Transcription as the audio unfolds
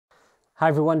Hi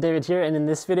everyone, David here, and in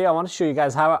this video I want to show you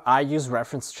guys how I use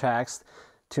reference tracks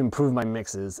to improve my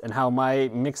mixes and how my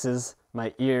mixes,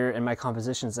 my ear, and my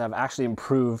compositions have actually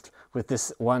improved with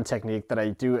this one technique that I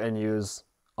do and use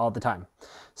all the time.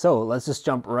 So let's just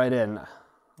jump right in.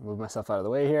 Move myself out of the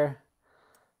way here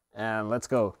and let's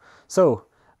go. So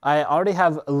I already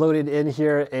have loaded in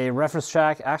here a reference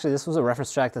track. Actually, this was a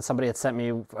reference track that somebody had sent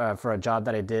me for a job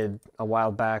that I did a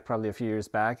while back, probably a few years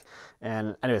back.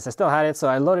 And anyways, I still had it, so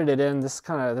I loaded it in. This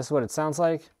is what it sounds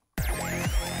like.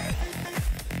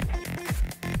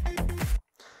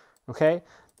 Okay,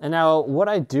 and now what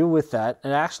I do with that,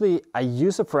 and actually I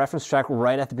use a reference track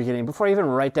right at the beginning before I even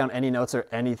write down any notes or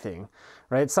anything,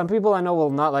 right? Some people I know will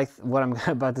not like what I'm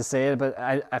about to say, but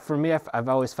for me, I've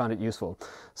always found it useful.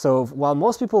 So while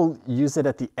most people use it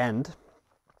at the end,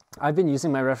 I've been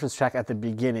using my reference track at the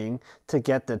beginning to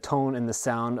get the tone and the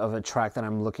sound of a track that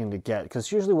I'm looking to get.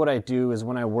 Because usually what I do is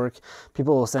when I work,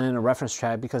 people will send in a reference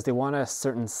track because they want a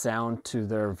certain sound to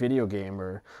their video game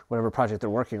or whatever project they're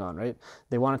working on, right?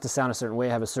 They want it to sound a certain way,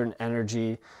 have a certain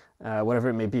energy, whatever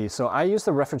it may be. So I use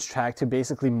the reference track to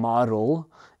basically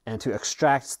model and to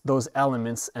extract those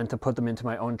elements and to put them into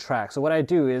my own track. So what I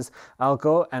do is I'll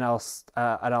go and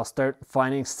I'll start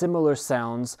finding similar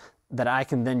sounds that I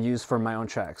can then use for my own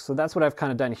tracks. So that's what I've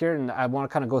kind of done here, and I want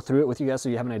to kind of go through it with you guys so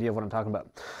you have an idea of what I'm talking about.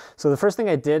 So the first thing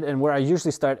I did, and where I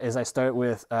usually start, is I start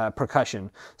with percussion.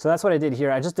 So that's what I did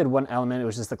here. I just did one element, it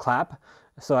was just the clap.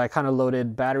 So I kind of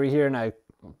loaded battery here, and I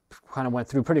kind of went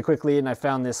through pretty quickly, and I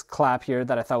found this clap here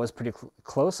that I thought was pretty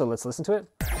close, so let's listen to it.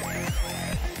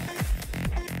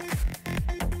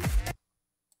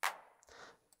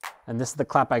 And this is the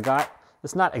clap I got.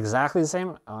 It's not exactly the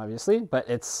same, obviously, but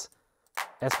it's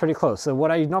pretty close. So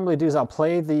what I normally do is I'll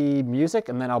play the music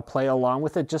and then I'll play along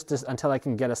with it just until I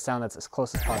can get a sound that's as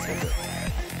close as possible to it.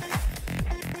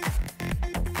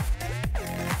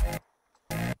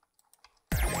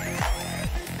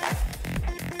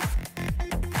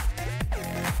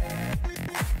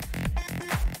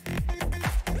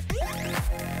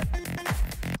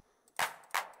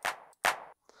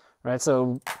 Right,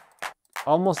 so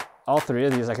almost all three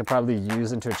of these I could probably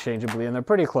use interchangeably, and they're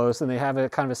pretty close, and they have a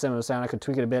kind of a similar sound. I could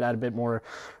tweak it a bit, add a bit more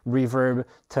reverb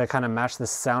to kind of match the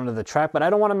sound of the track, but I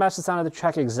don't want to match the sound of the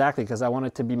track exactly because I want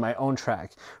it to be my own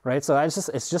track, right? So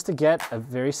it's just to get a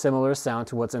very similar sound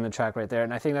to what's in the track right there,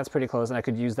 and I think that's pretty close, and I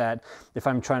could use that if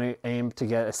I'm trying to aim to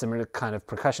get a similar kind of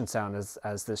percussion sound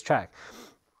as this track.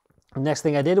 Next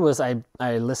thing I did was I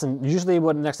listened. Usually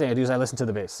what the next thing I do is I listen to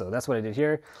the bass. So that's what I did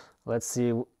here. Let's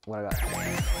see what I got.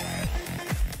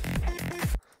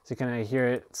 So can I hear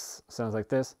it? Sounds like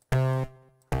this.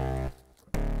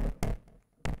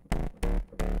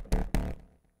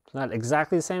 It's not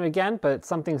exactly the same again, but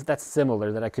something that's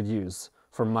similar that I could use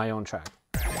for my own track.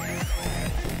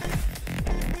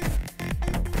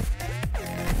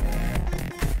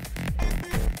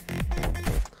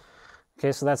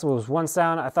 Okay, so that was one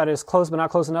sound. I thought it was close, but not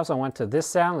close enough, so I went to this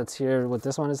sound. Let's hear what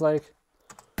this one is like.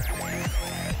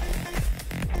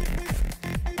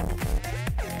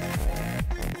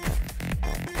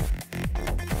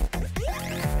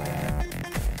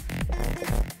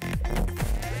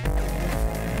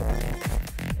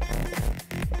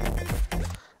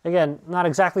 Again, not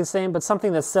exactly the same, but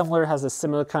something that's similar, has a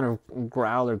similar kind of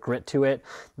growl or grit to it.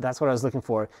 That's what I was looking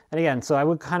for. And again, so I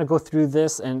would kind of go through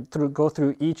this and go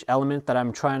through each element that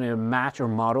I'm trying to match or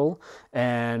model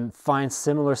and find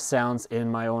similar sounds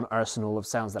in my own arsenal of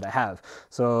sounds that I have.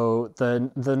 So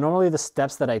normally the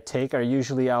steps that I take are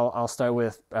usually I'll start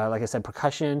with, like I said,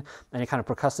 percussion, any kind of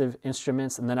percussive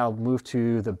instruments, and then I'll move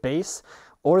to the bass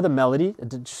or the melody. It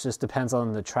just depends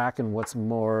on the track and what's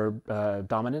more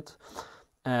dominant.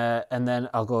 And then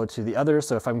I'll go to the other.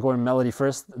 So if I'm going melody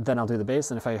first, then I'll do the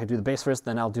bass. And if I do the bass first,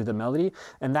 then I'll do the melody.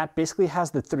 And that basically has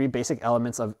the three basic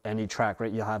elements of any track,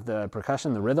 right? You'll have the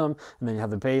percussion, the rhythm, and then you have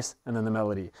the bass, and then the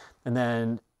melody. And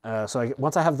then,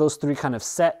 once I have those three kind of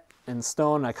set in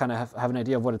stone, I kind of have an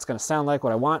idea of what it's going to sound like,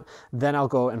 what I want. Then I'll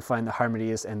go and find the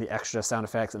harmonies and the extra sound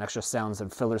effects and extra sounds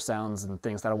and filler sounds and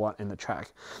things that I want in the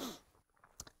track.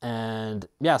 And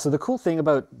yeah, so the cool thing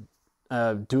about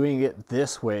doing it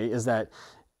this way is that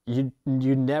you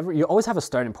always have a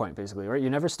starting point, basically, right?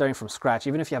 You're never starting from scratch.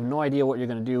 Even if you have no idea what you're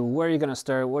going to do, where are you going to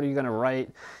start, what are you going to write,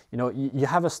 you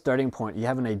have a starting point. You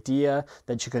have an idea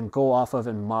that you can go off of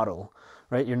and model,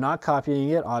 right? You're not copying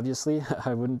it, obviously.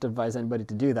 I wouldn't advise anybody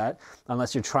to do that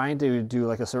unless you're trying to do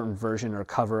like a certain version or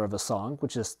cover of a song,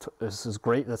 which is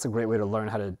great. That's a great way to learn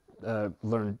how to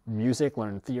learn music,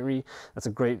 learn theory. That's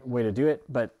a great way to do it.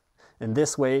 But in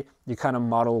this way, you kind of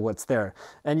model what's there.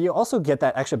 And you also get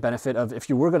that extra benefit of if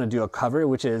you were going to do a cover,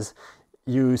 which is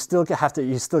you still get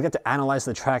to analyze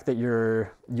the track that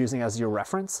you're using as your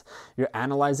reference. You're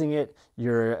analyzing it.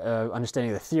 You're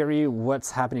understanding the theory,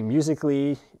 what's happening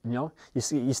musically. You know,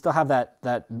 you still have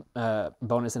that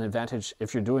bonus and advantage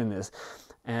if you're doing this,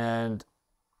 and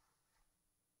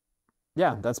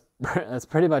yeah, that's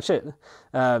pretty much it.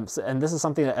 And this is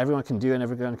something that everyone can do, and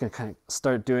everyone can kind of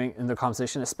start doing in their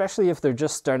composition, especially if they're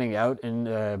just starting out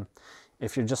in.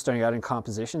 If you're just starting out in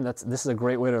composition, this is a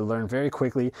great way to learn very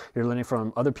quickly. You're learning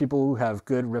from other people who have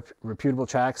good, reputable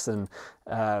tracks and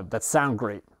that sound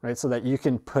great, right? So that you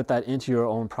can put that into your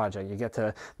own project. You get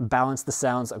to balance the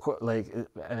sounds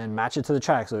and match it to the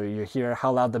track. So you hear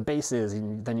how loud the bass is,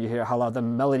 and then you hear how loud the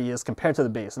melody is compared to the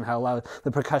bass, and how loud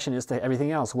the percussion is to everything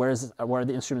else. Where are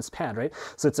the instruments panned, right?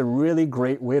 So it's a really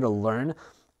great way to learn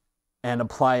and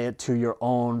apply it to your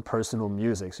own personal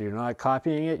music. So you're not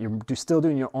copying it, you're still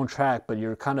doing your own track, but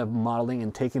you're kind of modeling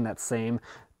and taking that same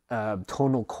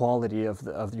tonal quality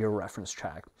of your reference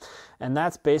track. And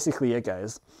that's basically it,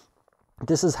 guys.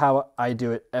 This is how I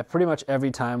do it pretty much every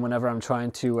time whenever I'm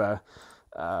trying to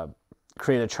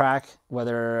create a track,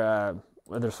 whether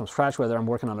it's from scratch, whether I'm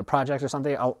working on a project or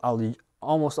something. I'll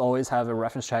almost always have a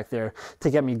reference track there to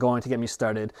get me going, to get me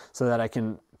started, so that I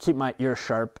can keep my ear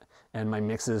sharp and my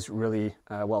mix is really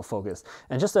well focused.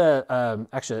 And just a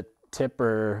extra tip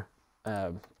or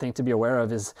thing to be aware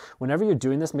of is whenever you're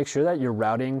doing this, make sure that you're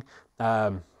routing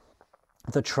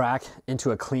the track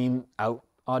into a clean out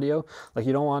audio. Like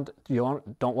you don't want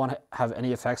to have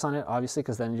any effects on it, obviously,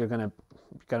 because then you're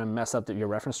gonna mess up your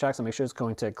reference track. So make sure it's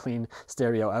going to a clean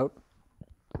stereo out.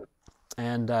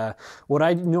 And what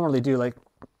I normally do, like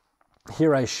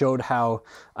here I showed how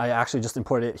I actually just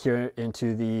imported it here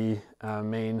into the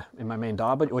my main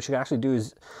DAW, but what you can actually do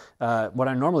is, what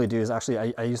I normally do is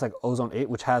actually I use like Ozone 8,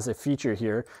 which has a feature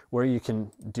here where you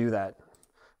can do that,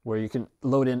 where you can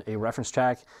load in a reference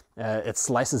track, it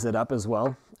slices it up as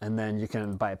well, and then you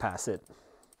can bypass it.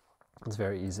 It's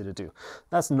very easy to do.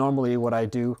 That's normally what I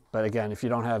do, but again, if you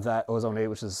don't have that Ozone 8,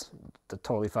 which is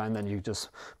totally fine, then you just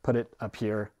put it up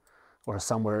here or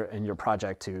somewhere in your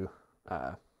project to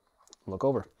look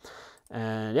over.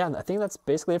 And yeah, I think that's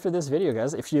basically it for this video,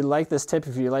 guys. If you like this tip,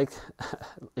 if you like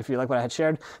what I had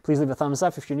shared, please leave a thumbs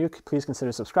up. If you're new, please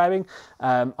consider subscribing.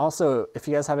 Also, if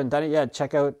you guys haven't done it yet,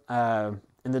 check out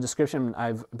in the description,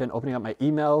 I've been opening up my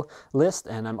email list,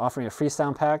 and I'm offering a free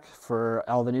sound pack for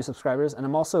all the new subscribers. And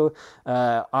I'm also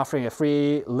offering a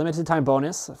free limited time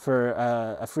bonus for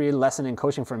a free lesson in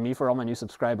coaching from me for all my new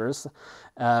subscribers.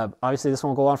 Obviously, this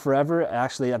won't go on forever.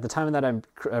 Actually, at the time that I'm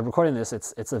recording this,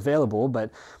 it's available,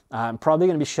 but I'm probably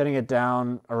going to be shutting it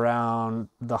down around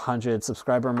the 100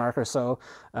 subscriber mark or so.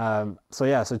 So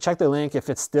yeah, so check the link. If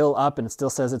it's still up and it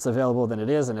still says it's available, then it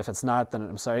is. And if it's not, then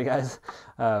I'm sorry, guys.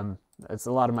 It's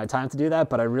a lot of my time to do that,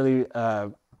 but I really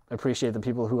appreciate the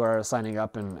people who are signing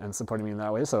up and supporting me in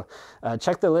that way. So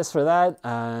check the list for that,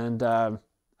 and I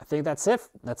think that's it.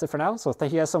 That's it for now. So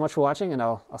thank you guys so much for watching, and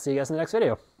I'll see you guys in the next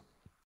video.